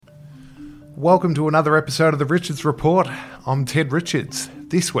Welcome to another episode of the Richards Report. I'm Ted Richards.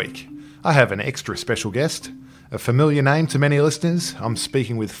 This week, I have an extra special guest, a familiar name to many listeners. I'm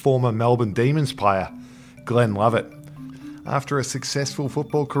speaking with former Melbourne Demons player, Glenn Lovett. After a successful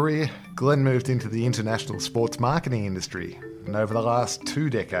football career, Glenn moved into the international sports marketing industry, and over the last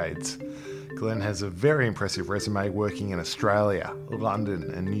 2 decades, Glenn has a very impressive resume working in Australia,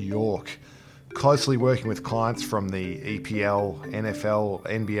 London and New York, closely working with clients from the EPL, NFL,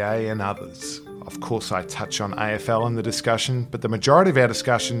 NBA and others. Of course, I touch on AFL in the discussion, but the majority of our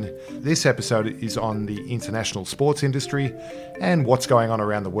discussion this episode is on the international sports industry and what's going on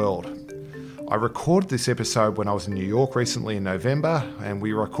around the world. I recorded this episode when I was in New York recently in November, and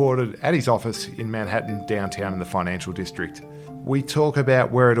we recorded at his office in Manhattan, downtown in the financial district. We talk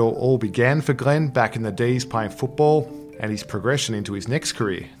about where it all began for Glenn back in the D's playing football, and his progression into his next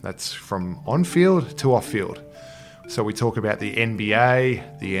career. That's from on-field to off-field. So we talk about the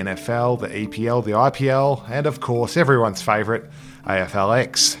NBA, the NFL, the EPL, the IPL, and of course everyone's favourite,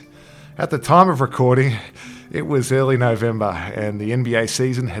 AFLX. At the time of recording, it was early November and the NBA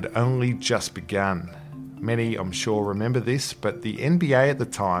season had only just begun. Many, I'm sure, remember this, but the NBA at the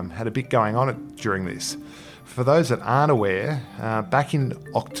time had a bit going on during this. For those that aren't aware, back in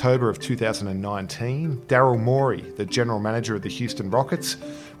October of 2019, Daryl Morey, the general manager of the Houston Rockets,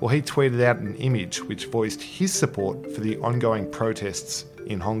 he tweeted out an image which voiced his support for the ongoing protests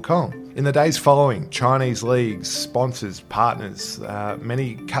in Hong Kong. In the days following, Chinese leagues, sponsors, partners,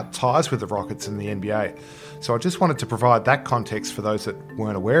 many cut ties with the Rockets and the NBA. So I just wanted to provide that context for those that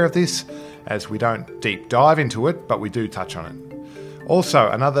weren't aware of this, as we don't deep dive into it, but we do touch on it. Also,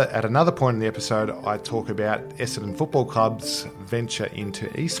 at another point in the episode, I talk about Essendon Football Club's venture into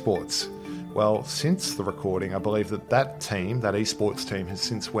esports. Well, since the recording, I believe that esports team, has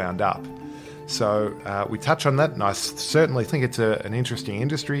since wound up. So we touch on that, and I certainly think it's an interesting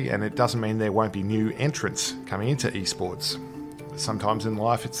industry, and it doesn't mean there won't be new entrants coming into esports. Sometimes in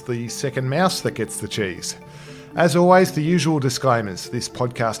life, it's the second mouse that gets the cheese. As always, the usual disclaimers. This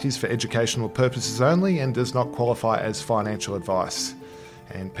podcast is for educational purposes only and does not qualify as financial advice.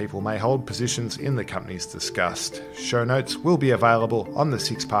 And people may hold positions in the companies discussed. Show notes will be available on the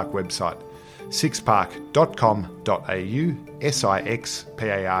Six Park website, sixpark.com.au,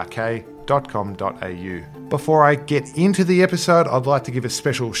 sixpark.com.au. Before I get into the episode, I'd like to give a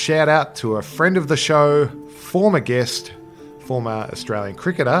special shout out to a friend of the show, former guest, former Australian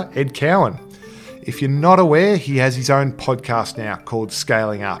cricketer, Ed Cowan. If you're not aware, he has his own podcast now called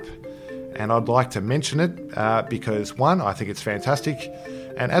Scaling Up. And I'd like to mention it because, one, I think it's fantastic.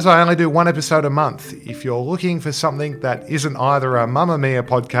 And as I only do one episode a month, if you're looking for something that isn't either a Mamma Mia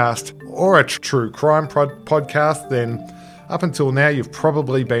podcast or a true crime podcast, then up until now, you've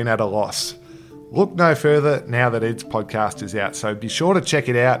probably been at a loss. Look no further now that Ed's podcast is out. So be sure to check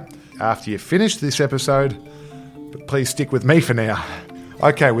it out after you finish this episode. But please stick with me for now.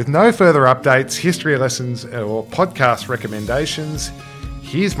 Okay, with no further updates, history lessons, or podcast recommendations,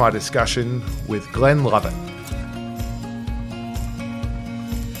 here's my discussion with Glenn Lovett.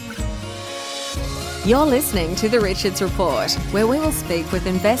 You're listening to The Richards Report, where we will speak with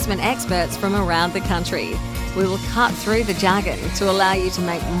investment experts from around the country. We will cut through the jargon to allow you to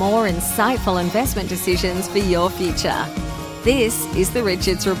make more insightful investment decisions for your future. This is The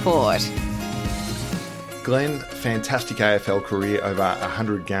Richards Report. Glenn, fantastic AFL career, over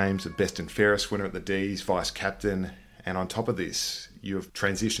 100 games, of best and fairest winner at the D's, vice captain, and on top of this, you have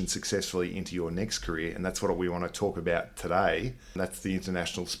transitioned successfully into your next career, and that's what we want to talk about today. That's the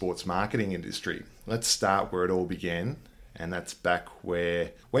international sports marketing industry. Let's start where it all began, and that's back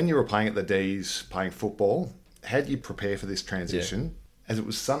when you were playing at the D's, playing football. How did you prepare for this transition, as it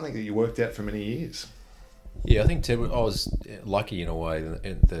was something that you worked out for many years? Yeah, I think, Ted, I was lucky in a way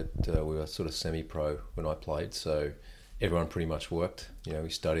that we were sort of semi-pro when I played, so everyone pretty much worked. You know, we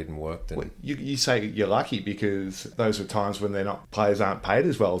studied and worked. And well, you say you're lucky because those were times when players aren't paid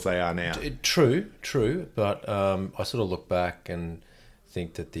as well as they are now. True, but I sort of look back and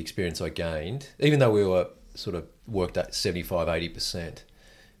think that the experience I gained, even though we were sort of worked at 75-80%,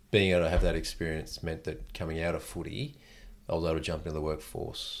 being able to have that experience meant that coming out of footy, I was able to jump into the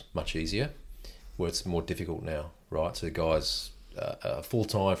workforce much easier. Where it's more difficult now, right? So the guys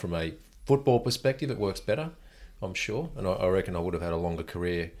full-time from a football perspective, it works better, I'm sure. And I reckon I would have had a longer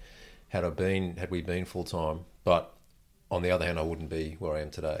career had we been full-time. But on the other hand, I wouldn't be where I am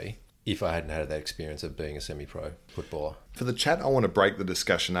today if I hadn't had that experience of being a semi-pro footballer. For the chat, I want to break the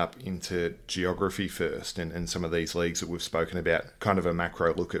discussion up into geography first and some of these leagues that we've spoken about, kind of a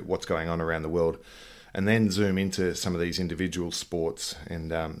macro look at what's going on around the world. And then zoom into some of these individual sports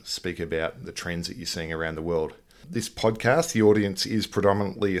and speak about the trends that you're seeing around the world. this podcast, the audience is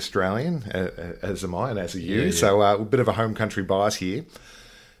predominantly Australian, as am I and as are you. Yeah. So a bit of a home country bias here.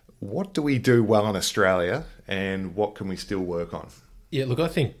 What do we do well in Australia, and what can we still work on? Yeah, look, I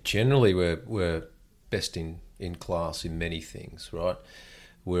think generally we're best in class in many things, right?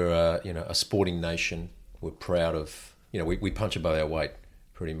 We're a sporting nation. We're proud of, we punch above our weight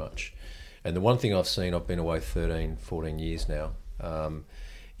pretty much. And the one thing I've seen, I've been away 13, 14 years now,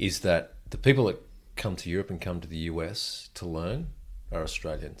 is that the people that come to Europe and come to the US to learn are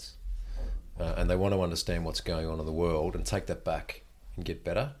Australians. And they want to understand what's going on in the world and take that back and get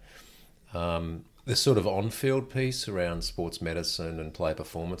better. The sort of on-field piece around sports medicine and player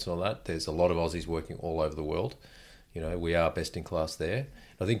performance and all that, there's a lot of Aussies working all over the world. We are best in class there.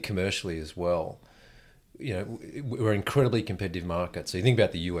 I think commercially as well, we're an incredibly competitive market. So you think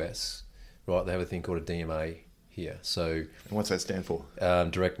about the US, right? They have a thing called a DMA here. So And what's that stand for?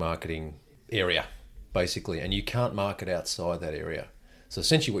 direct marketing area, basically. And you can't market outside that area. So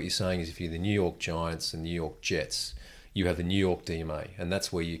essentially what you're saying is if you're the New York Giants and New York Jets, you have the New York DMA, and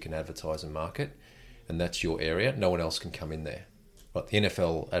that's where you can advertise and market, and that's your area. No one else can come in there. Right? The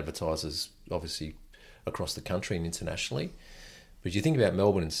NFL advertises, obviously, across the country and internationally. But you think about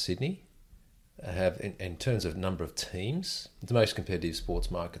Melbourne and Sydney, have, in terms of number of teams, the most competitive sports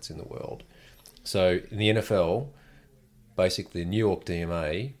markets in the world. So in the NFL, basically, the New York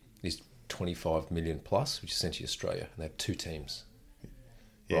DMA is 25 million plus, which is essentially Australia, and they have 2 teams.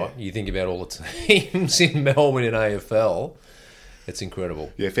 Yeah. Right? You think about all the teams in Melbourne in AFL, it's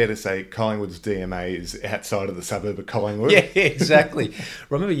incredible. Yeah, fair to say Collingwood's DMA is outside of the suburb of Collingwood. Yeah, exactly.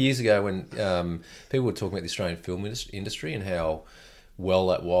 Remember years ago when people were talking about the Australian film industry and how well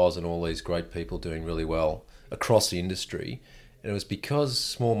that was, and all these great people doing really well across the industry. And it was because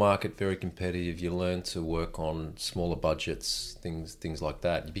small market, very competitive, you learn to work on smaller budgets, things like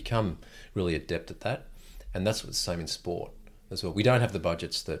that. You become really adept at that. And that's what's the same in sport as well. We don't have the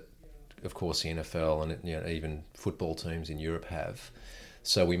budgets that, of course, the NFL and even football teams in Europe have.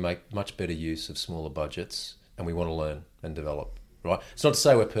 So we make much better use of smaller budgets, and we want to learn and develop. Right? It's not to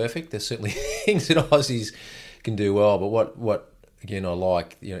say we're perfect. There's certainly things that Aussies can do well. But what again I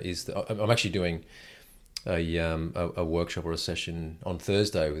like, is that I'm actually doing a workshop or a session on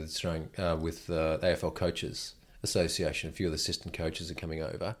Thursday with the AFL Coaches Association. A few of the assistant coaches are coming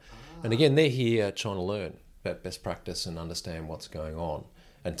over, and again they're here trying to learn about best practice and understand what's going on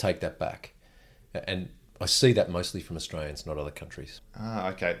and take that back. And I see that mostly from Australians, not other countries.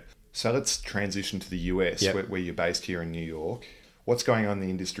 Okay. So let's transition to the US, Yep. where you're based here in New York. What's going on in the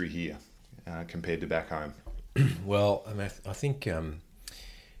industry here compared to back home? Well, I think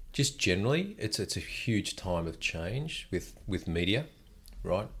just generally, it's a huge time of change with media,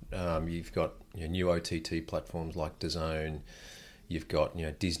 right? You've got new OTT platforms like DAZN. You've got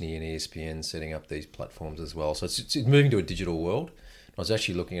Disney and ESPN setting up these platforms as well. So it's moving to a digital world. I was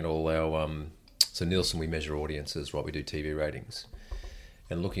actually looking at all our so Nielsen, we measure audiences, right? We do TV ratings,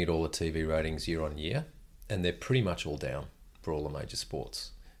 and looking at all the TV ratings year on year, and they're pretty much all down for all the major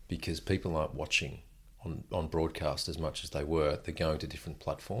sports because people aren't watching on broadcast as much as they were. They're going to different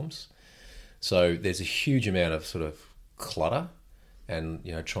platforms. So there's a huge amount of sort of clutter and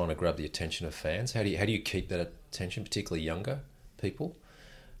trying to grab the attention of fans. How do you keep that attention, particularly younger people?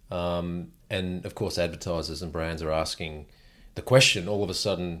 And of course advertisers and brands are asking the question all of a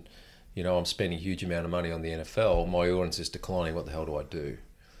sudden, I'm spending a huge amount of money on the NFL, my audience is declining, what the hell do I do?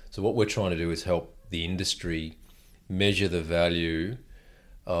 So what we're trying to do is help the industry measure the value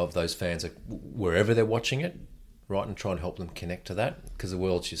of those fans wherever they're watching it, right, and try and help them connect to that, because the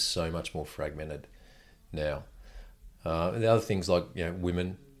world's just so much more fragmented now. And the other things like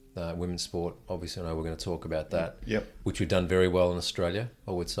women's sport, obviously I know we're going to talk about that, Yep. which we've done very well in Australia,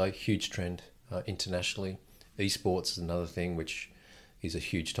 I would say. Huge trend internationally. Esports is another thing which is a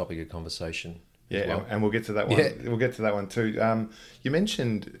huge topic of conversation. Yeah, as well. and we'll get to that one. Yeah. We'll get to that one too. You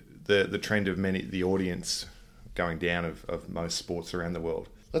mentioned the trend of the audience going down of most sports around the world.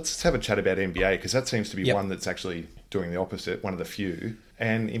 Let's have a chat about NBA, because that seems to be Yep. one that's actually doing the opposite, one of the few,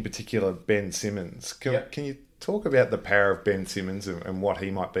 and in particular Ben Simmons. Can you talk about the power of Ben Simmons and what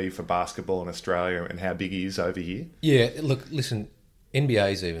he might be for basketball in Australia and how big he is over here? Yeah, look, listen,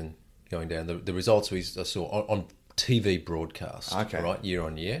 NBA's even going down. The results I saw on TV broadcast, Okay. right, year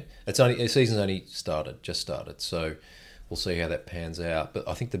on year. The season's only just started, so we'll see how that pans out. But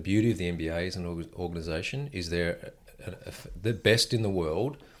I think the beauty of the NBA as an organisation is they're the best in the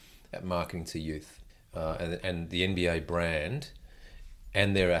world at marketing to youth, and the NBA brand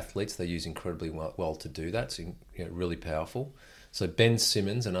and their athletes, they use incredibly well to do that. It's really powerful. So Ben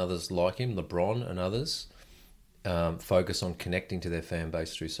Simmons and others like him, LeBron and others, focus on connecting to their fan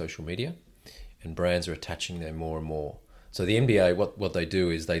base through social media. and brands are attaching them more and more. So the NBA, what they do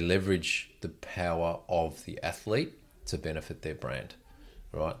is they leverage the power of the athlete to benefit their brand,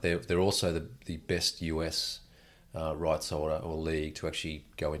 right? They're also the best US rights holder or league to actually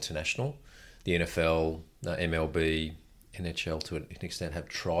go international. The NFL, MLB, NHL to an extent have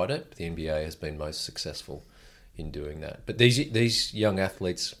tried it, but the NBA has been most successful in doing that. But these young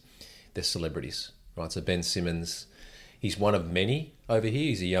athletes, they're celebrities, right? So Ben Simmons, he's one of many over here.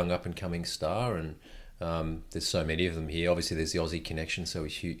 He's a young up-and-coming star, and there's so many of them here. Obviously, there's the Aussie connection, so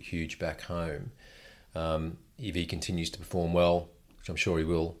he's huge back home. If he continues to perform well, which I'm sure he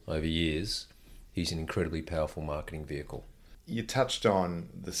will over years, he's an incredibly powerful marketing vehicle. You touched on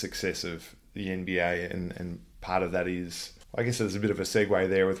the success of the NBA, and part of that is, I guess there's a bit of a segue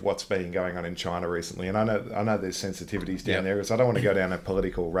there with what's been going on in China recently. And I know there's sensitivities down there, because I don't want to go down a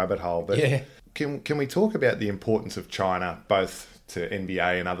political rabbit hole, but can we talk about the importance of China, both to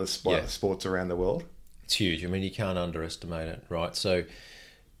NBA and other sports around the world? It's huge. I mean, you can't underestimate it, right? So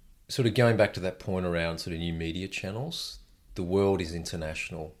sort of going back to that point around sort of new media channels, the world is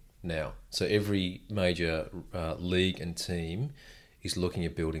international now. So every major league and team is looking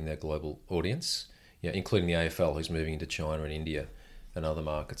at building their global audience, including the AFL, who's moving into China and India and other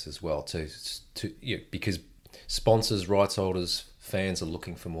markets as well, because sponsors, rights holders, fans are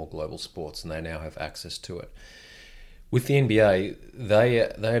looking for more global sports, and they now have access to it. With the NBA, they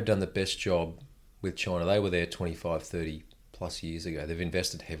have done the best job with China. They were there 25, 30 plus years ago. They've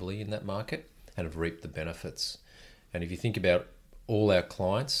invested heavily in that market and have reaped the benefits. And if you think about all our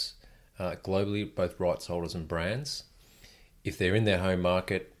clients globally, both rights holders and brands, if they're in their home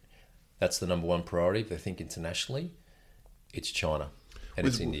market, that's the number one priority. If they think internationally, it's China and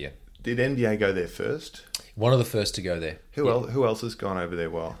it's India. Did NBA go there first? One of the first to go there. Who else has gone over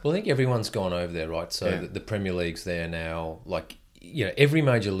there? Well, I think everyone's gone over there, right? So the Premier League's there now. Every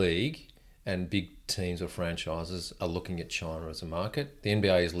major league and big teams or franchises are looking at China as a market. The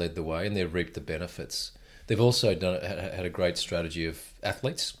NBA has led the way, and they've reaped the benefits. They've also had a great strategy of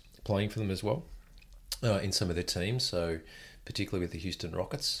athletes playing for them as well in some of their teams. So particularly with the Houston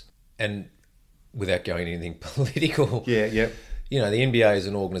Rockets. And without going anything political, the NBA is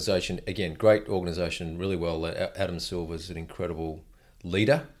an organisation, again, great organisation, really well led. Adam Silver's an incredible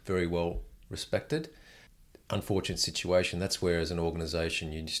leader, very well respected. Unfortunate situation. That's where, as an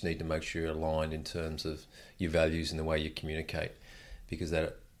organisation, you just need to make sure you're aligned in terms of your values and the way you communicate, because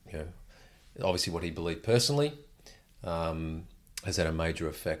that, obviously what he believed personally has had a major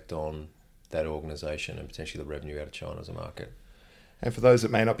effect on that organisation and potentially the revenue out of China as a market. And for those that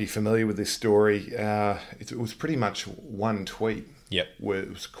may not be familiar with this story, it was pretty much one tweet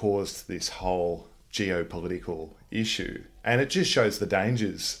was caused this whole geopolitical issue. And it just shows the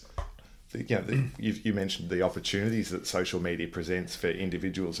dangers. You mentioned the opportunities that social media presents for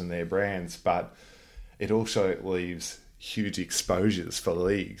individuals and their brands, but it also leaves huge exposures for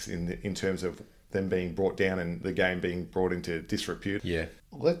leagues in terms of them being brought down and the game being brought into disrepute. Yeah.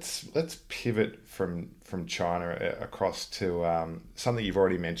 Let's pivot from China across to something you've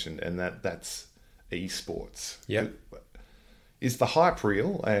already mentioned, and that's esports. Yeah. Is the hype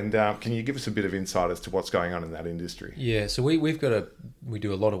real? And can you give us a bit of insight as to what's going on in that industry? Yeah. So we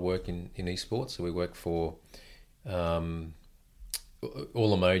do a lot of work in esports. So we work for all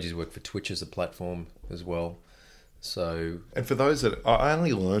the majors. Work for Twitch as a platform as well. So, and for those that I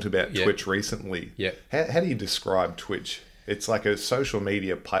only learnt about Twitch recently, how do you describe Twitch? It's like a social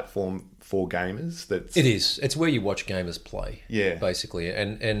media platform for gamers. It is. It's where you watch gamers play. Yeah, basically,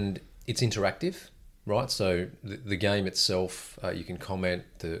 and it's interactive, right? So the game itself, you can comment.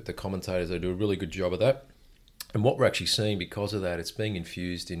 The commentators, they do a really good job of that. And what we're actually seeing because of that, it's being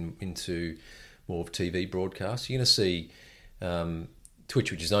infused into more of TV broadcasts. You're going to see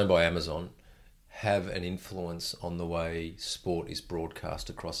Twitch, which is owned by Amazon, have an influence on the way sport is broadcast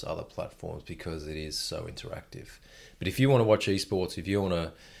across other platforms because it is so interactive. But if you want to watch esports, if you want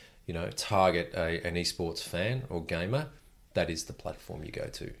to, target an esports fan or gamer, that is the platform you go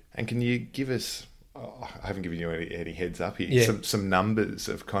to. And can you give us, I haven't given you any heads up here, some numbers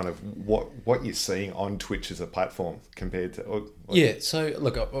of kind of what you're seeing on Twitch as a platform compared to... So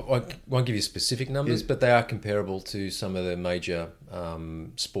look, I won't give you specific numbers, but they are comparable to some of the major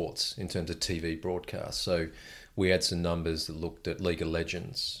sports in terms of TV broadcasts. So we had some numbers that looked at League of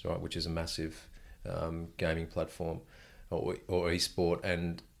Legends, right, which is a massive gaming platform or esport,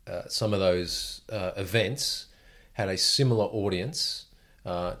 and some of those events had a similar audience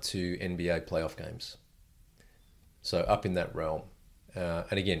to NBA playoff games. So up in that realm.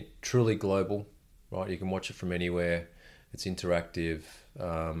 And again, truly global, right? You can watch it from anywhere. It's interactive.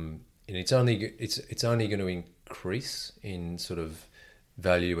 And it's only going to increase in sort of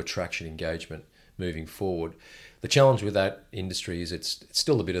value, attraction, engagement moving forward. The challenge with that industry is it's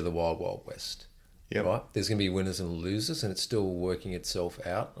still a bit of the wild, wild west. Yep. Right? There's going to be winners and losers, and it's still working itself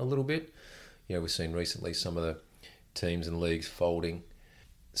out a little bit. We've seen recently some of the teams and leagues folding.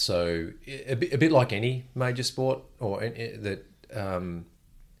 So a bit like any major sport, the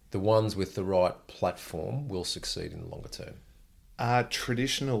ones with the right platform will succeed in the longer term. Are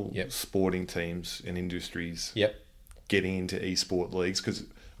traditional sporting teams and industries getting into esport leagues? Because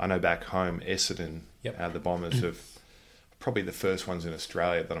I know back home, Essendon, the Bombers have probably the first ones in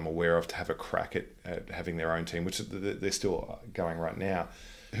Australia that I'm aware of to have a crack at having their own team, which they're still going right now.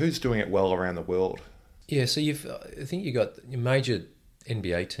 Who's doing it well around the world? Yeah, so I think you got your major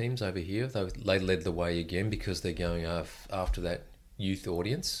NBA teams over here. They led the way again because they're going after that youth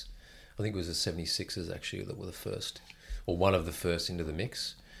audience. I think it was the 76ers actually that were the first, or one of the first into the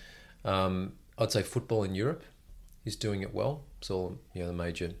mix. I'd say football in Europe is doing it well. So the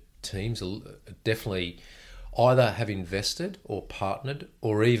major teams are definitely either have invested or partnered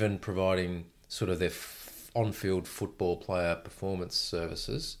or even providing sort of their on-field football player performance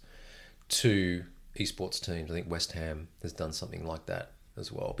services to esports teams. I think West Ham has done something like that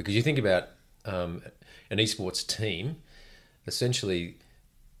as well. Because you think about an esports team, essentially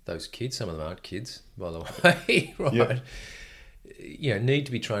those kids, some of them aren't kids, by the way, right? Need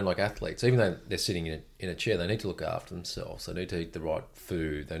to be trained like athletes. Even though they're sitting in a chair, they need to look after themselves. They need to eat the right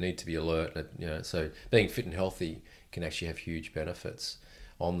food. They need to be alert. So being fit and healthy can actually have huge benefits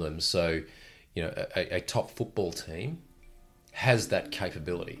on them. So, a top football team has that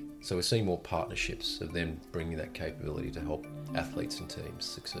capability. So we're seeing more partnerships of them bringing that capability to help athletes and teams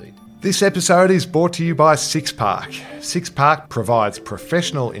succeed. This episode is brought to you by Six Park. Six Park provides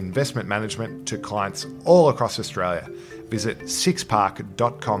professional investment management to clients all across Australia. Visit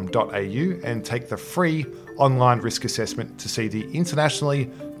sixpark.com.au and take the free online risk assessment to see the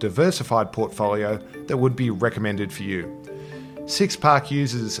internationally diversified portfolio that would be recommended for you. Six Park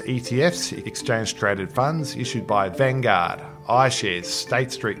uses ETFs, exchange-traded funds, issued by Vanguard, iShares,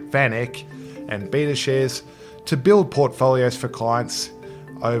 State Street, VanEck and Beta Shares to build portfolios for clients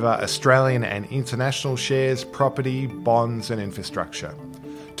over Australian and international shares, property, bonds and infrastructure.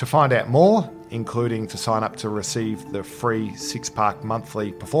 To find out more, including to sign up to receive the free Six Park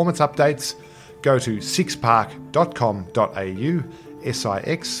monthly performance updates, go to sixpark.com.au,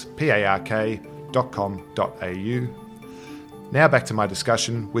 sixpark.com.au. Now back to my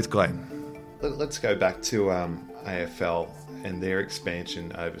discussion with Glenn. Let's go back to AFL and their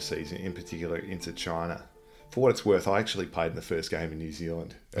expansion overseas, in particular into China. For what it's worth, I actually played in the first game in New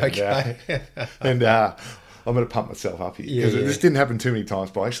Zealand. And, I'm going to pump myself up here because this didn't happen too many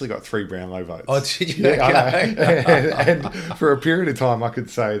times, but I actually got 3 Brownlow votes. Oh, did you? And for a period of time, I could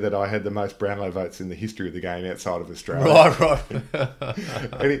say that I had the most Brownlow votes in the history of the game outside of Australia.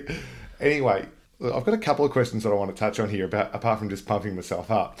 Right. Anyway, I've got a couple of questions that I want to touch on here, apart from just pumping myself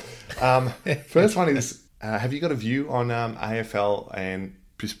up. First one is, have you got a view on AFL and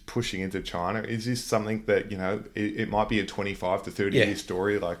just pushing into China? Is this something that, it might be a 25 to 30 year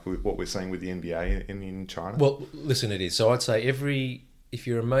story like what we're seeing with the NBA in China? Well, listen, it is. So I'd say if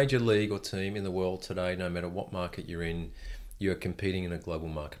you're a major league or team in the world today, no matter what market you're in, you're competing in a global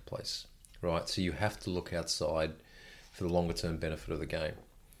marketplace, right? So you have to look outside for the longer term benefit of the game.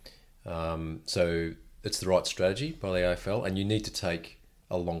 So it's the right strategy by the AFL, and you need to take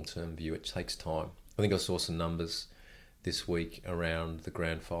a long-term view. It takes time. I think I saw some numbers this week around the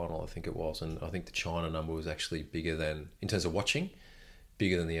grand final, I think it was, and I think the China number was actually bigger than, in terms of watching,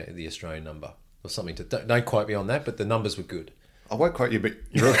 bigger than the Australian number or something. Don't quote me on that, but the numbers were good. I won't quote you, but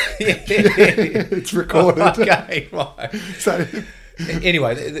you're it's recorded. Okay, right. So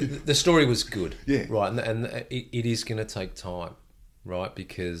anyway, the story was good, right, and it is going to take time, right,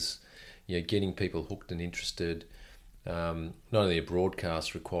 because getting people hooked and interested. Not only a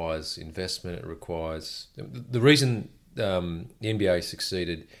broadcast requires investment, it requires... The reason the NBA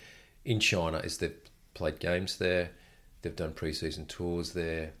succeeded in China is they've played games there, they've done pre-season tours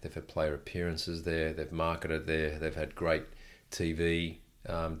there, they've had player appearances there, they've marketed there, they've had great TV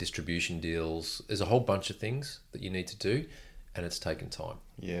distribution deals. There's a whole bunch of things that you need to do, and it's taken time.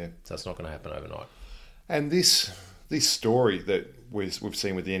 Yeah. So it's not going to happen overnight. And this story that we've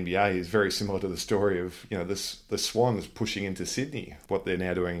seen with the NBA is very similar to the story of the Swans pushing into Sydney. What they're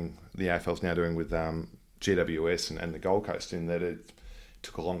now doing, the AFL's now doing with GWS and the Gold Coast, in that it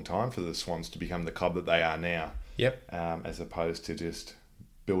took a long time for the Swans to become the club that they are now. Yep. As opposed to just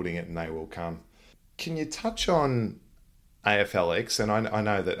building it and they will come. Can you touch on AFLX? And I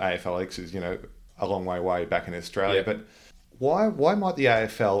know that AFLX is a long way back in Australia, but Why might the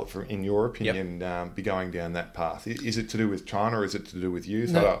AFL, in your opinion, be going down that path? Is it to do with China or is it to do with youth?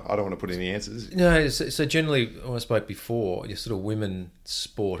 No. I don't want to put any answers. No, so generally, when I spoke before, your sort of women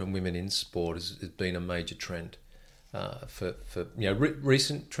sport and women in sport has been a major trend for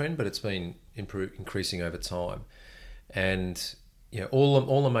recent trend, but it's been increasing over time. And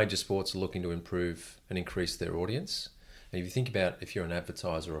all the major sports are looking to improve and increase their audience. And if you think about if you're an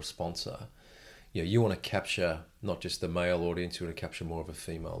advertiser or a sponsor, you want to capture not just the male audience, you want to capture more of a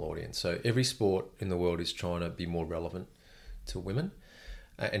female audience. So every sport in the world is trying to be more relevant to women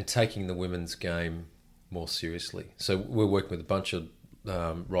and taking the women's game more seriously. So we're working with a bunch of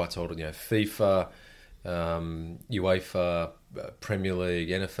rights holders, FIFA, UEFA, Premier League,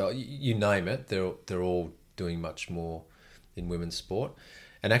 NFL, you name it. They're all doing much more in women's sport.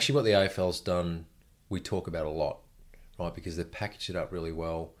 And actually what the AFL's done, we talk about a lot, right? Because they've packaged it up really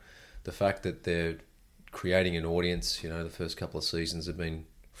well. The fact that they're creating an audience, the first couple of seasons have been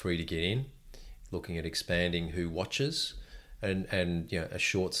free to get in, looking at expanding who watches, and a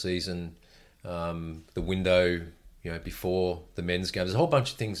short season, the window, before the men's game. There's a whole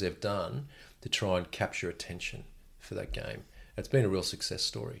bunch of things they've done to try and capture attention for that game. It's been a real success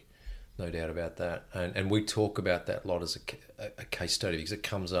story, no doubt about that. And we talk about that a lot as a case study because it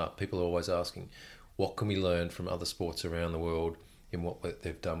comes up. People are always asking, what can we learn from other sports around the world in what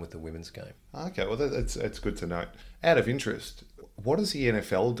they've done with the women's game? Okay, well, that's good to note. Out of interest, what has the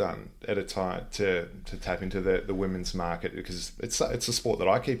NFL done at a time to tap into the women's market? Because it's a sport that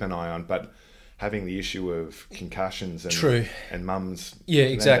I keep an eye on, but having the issue of concussions and mums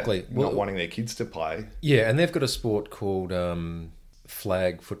exactly not wanting their kids to play. Yeah, and they've got a sport called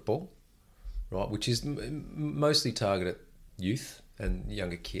flag football, right, which is mostly targeted at youth and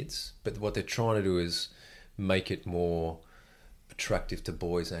younger kids. But what they're trying to do is make it more attractive to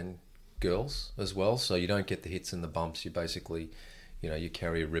boys and girls as well, so you don't get the hits and the bumps. You basically, you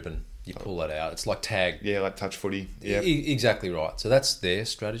carry a ribbon, you pull that out. It's like tag. Yeah, like touch footy. Yeah, exactly right. So that's their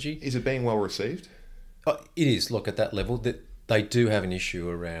strategy. Is it being well received? It is. Look, at that level, that they do have an issue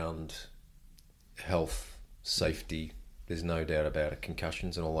around health, safety. There's no doubt about it,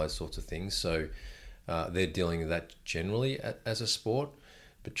 concussions and all those sorts of things. So they're dealing with that generally as a sport,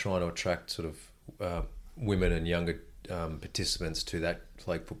 but trying to attract sort of women and younger participants to that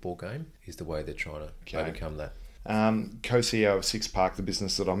flag football game is the way they're trying to overcome that. Co-CEO of Six Park, the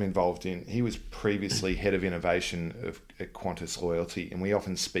business that I'm involved in, he was previously head of innovation at Qantas Loyalty, and we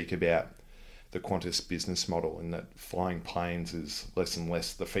often speak about the Qantas business model and that flying planes is less and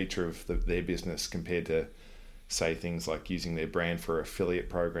less the feature of their business compared to, say, things like using their brand for affiliate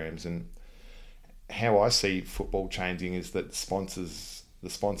programs. And how I see football changing is that the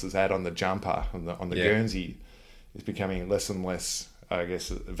sponsors ad on the jumper, on the Guernsey, is becoming less and less, I guess,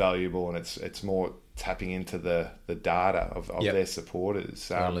 valuable, and it's more tapping into the data of their supporters.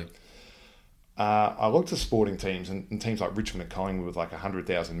 Totally. I looked at sporting teams and teams like Richmond and Collingwood with like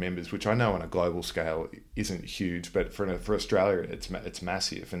 100,000 members, which I know on a global scale isn't huge, but for Australia it's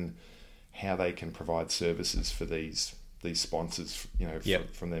massive, and how they can provide services for these sponsors,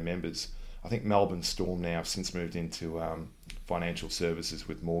 from their members. I think Melbourne Storm now have since moved into financial services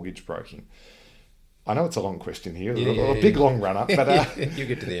with mortgage broking. I know it's a long question here, a big long run-up, but you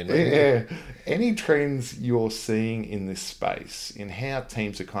get to the end. Yeah. Any trends you're seeing in this space in how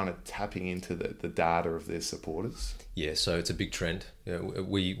teams are kind of tapping into the data of their supporters? Yeah, so it's a big trend.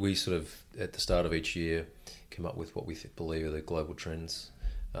 We sort of, at the start of each year, come up with what we believe are the global trends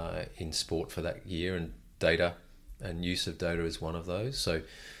in sport for that year, and data and use of data is one of those. So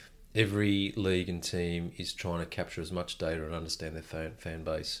every league and team is trying to capture as much data and understand their fan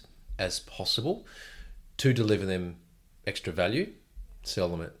base as possible to deliver them extra value, sell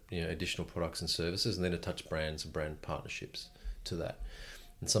them at additional products and services, and then attach brands and brand partnerships to that.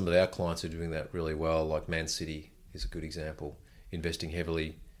 And some of our clients are doing that really well, like Man City is a good example, investing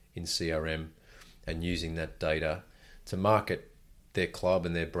heavily in CRM and using that data to market their club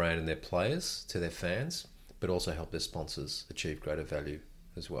and their brand and their players to their fans, but also help their sponsors achieve greater value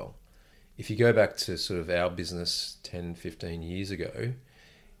as well. If you go back to sort of our business 10, 15 years ago,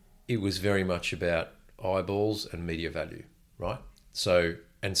 it was very much about eyeballs and media value, right? So,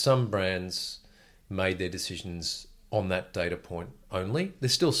 and some brands made their decisions on that data point only.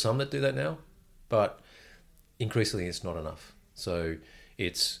 There's still some that do that now, but increasingly it's not enough. So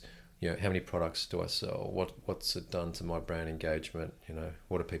it's, how many products do I sell? What's it done to my brand engagement?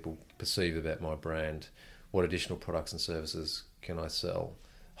 What do people perceive about my brand? What additional products and services can I sell?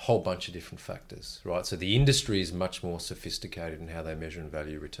 Whole bunch of different factors, right? So the industry is much more sophisticated in how they measure and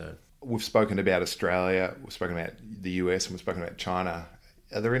value return. We've spoken about Australia, we've spoken about the US, and we've spoken about China.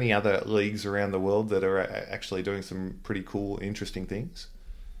 Are there any other leagues around the world that are actually doing some pretty cool, interesting things?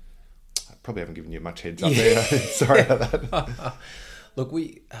 I probably haven't given you much heads up there. Sorry about that. Look,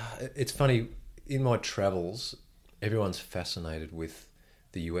 it's funny, in my travels, everyone's fascinated with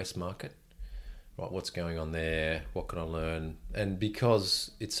the US market, right? What's going on there? What can I learn? And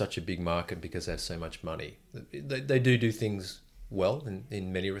because it's such a big market, because they have so much money, they do things well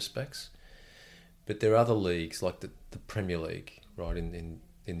in many respects. But there are other leagues, like the Premier League, right, in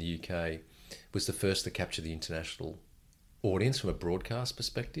the UK, was the first to capture the international audience from a broadcast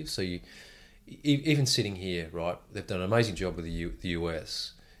perspective. So even sitting here, right, they've done an amazing job with the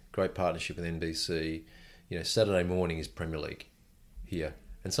US, great partnership with NBC. Saturday morning is Premier League here.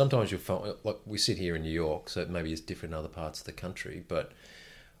 And sometimes you'll find, like we sit here in New York, so maybe it's different in other parts of the country, but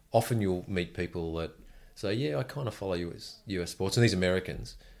often you'll meet people that say, yeah, I kind of follow US sports, and these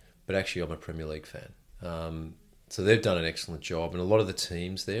Americans, but actually I'm a Premier League fan. So they've done an excellent job, and a lot of the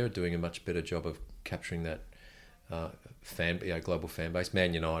teams there are doing a much better job of capturing that global fan base.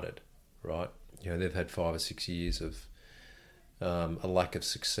 Man United, right? They've had 5 or 6 years of a lack of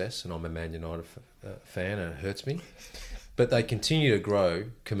success, and I'm a Man United fan, and it hurts me. But they continue to grow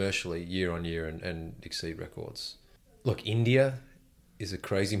commercially year on year and exceed records. Look, India is a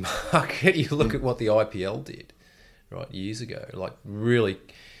crazy market. You look at what the IPL did, right, years ago, like really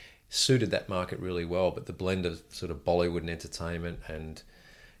suited that market really well. But the blend of sort of Bollywood and entertainment and,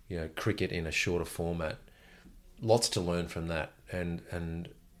 cricket in a shorter format, lots to learn from that. And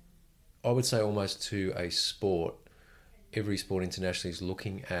I would say almost to a sport, every sport internationally is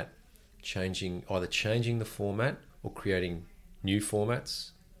looking at either changing the format or creating new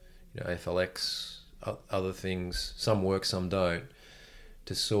formats, FLX, other things. Some work, some don't,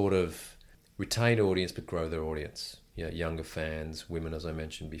 to sort of retain audience but grow their audience. Younger fans, women, as I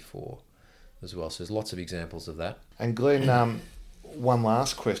mentioned before, as well. So there's lots of examples of that. And Glenn, one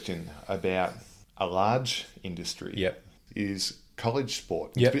last question about a large industry. Yep. Is college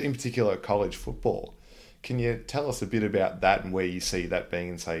sport, yep. In particular college football. Can you tell us a bit about that and where you see that being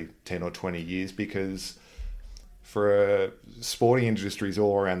in, say, 10 or 20 years? Because for sporting industries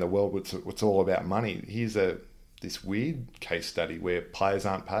all around the world, it's all about money. Here's this weird case study where players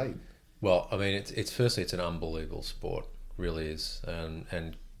aren't paid. Well, I mean, it's firstly, it's an unbelievable sport, really is.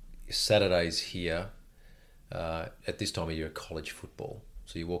 And Saturdays here, at this time of year, college football.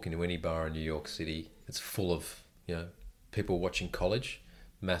 So you walk into any bar in New York City, it's full of, people watching college,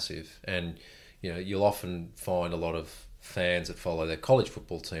 massive. And, you'll often find a lot of fans that follow their college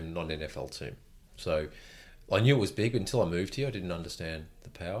football team, not an NFL team. So I knew it was big, but until I moved here, I didn't understand the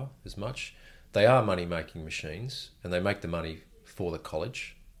power as much. They are money-making machines, and they make the money for the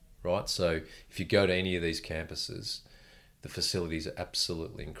college, right? So if you go to any of these campuses, the facilities are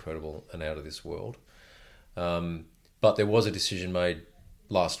absolutely incredible and out of this world. But there was a decision made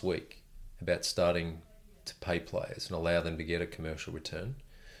last week about starting to pay players and allow them to get a commercial return,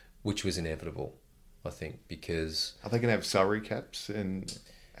 which was inevitable, I think, because... Are they going to have salary caps? And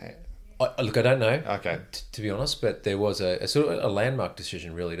look, I don't know, okay, to be honest, but there was a sort of a landmark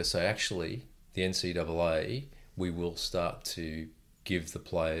decision, really, to say, actually, the NCAA, we will start to give the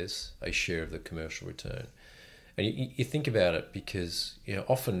players a share of the commercial return. And you think about it because,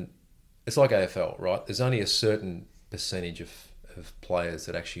 often it's like AFL, right? There's only a certain percentage of players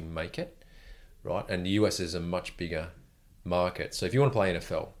that actually make it, right? And the US is a much bigger market. So if you want to play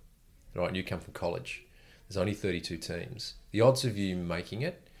NFL, right, and you come from college, there's only 32 teams. The odds of you making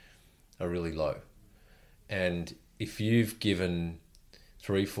it are really low. And if you've given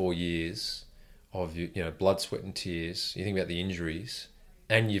 3-4 years of blood, sweat and tears, you think about the injuries,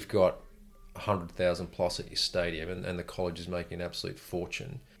 and you've got 100,000 plus at your stadium, and the college is making an absolute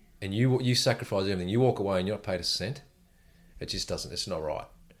fortune, and you sacrifice everything, you walk away and you're not paid a cent, it just doesn't, it's not right.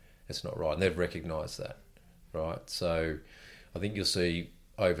 It's not right. And they've recognised that, right? So I think you'll see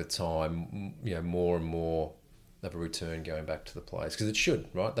over time, more and more of a return going back to the players, because it should,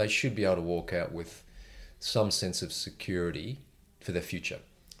 right? They should be able to walk out with some sense of security for their future.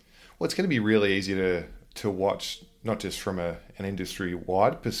 Well, it's going to be really easy to watch, not just from an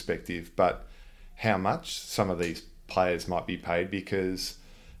industry-wide perspective, but how much some of these players might be paid, because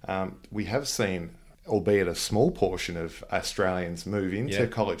we have seen, albeit a small portion of Australians move into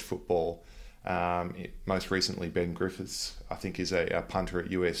college football. Most recently, Ben Griffiths, I think, is a punter at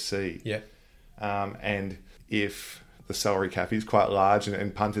USC. Yeah. And if the salary cap is quite large,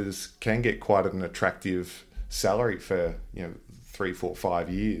 and punters can get quite an attractive salary for 3, 4, 5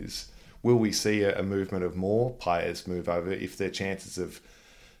 years, will we see a movement of more players move over if their chances of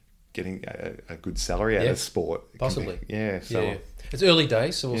getting a good salary out of sport? Possibly. So it's early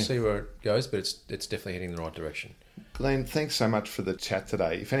days, so we'll see where it goes, but it's definitely heading in the right direction. Glenn, thanks so much for the chat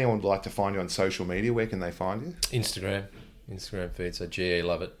today. If anyone would like to find you on social media, where can they find you? Instagram feed, so GE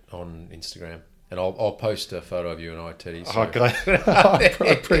Lovett on Instagram. And I'll post a photo of you and I, Teddy. So. Oh, Glenn. I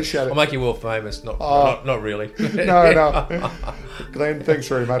appreciate it. I'll make you world famous. Not really. No. Glenn, thanks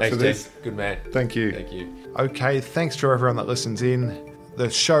very much for this. Ted. Good man. Thank you. Thank you. Okay, thanks to everyone that listens in. The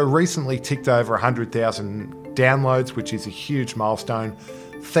show recently ticked over 100,000 downloads, which is a huge milestone.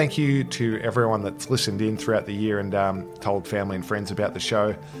 Thank you to everyone that's listened in throughout the year and told family and friends about the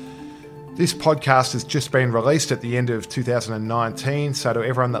show. This podcast has just been released at the end of 2019, so to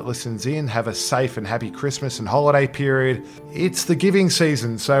everyone that listens in, have a safe and happy Christmas and holiday period. It's the giving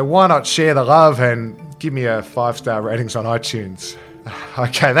season, so why not share the love and give me a 5-star ratings on iTunes.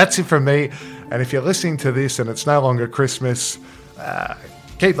 Okay, that's it from me. And if you're listening to this and it's no longer Christmas,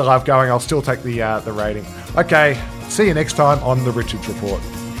 keep the love going. I'll still take the rating. Okay, see you next time on The Richards Report.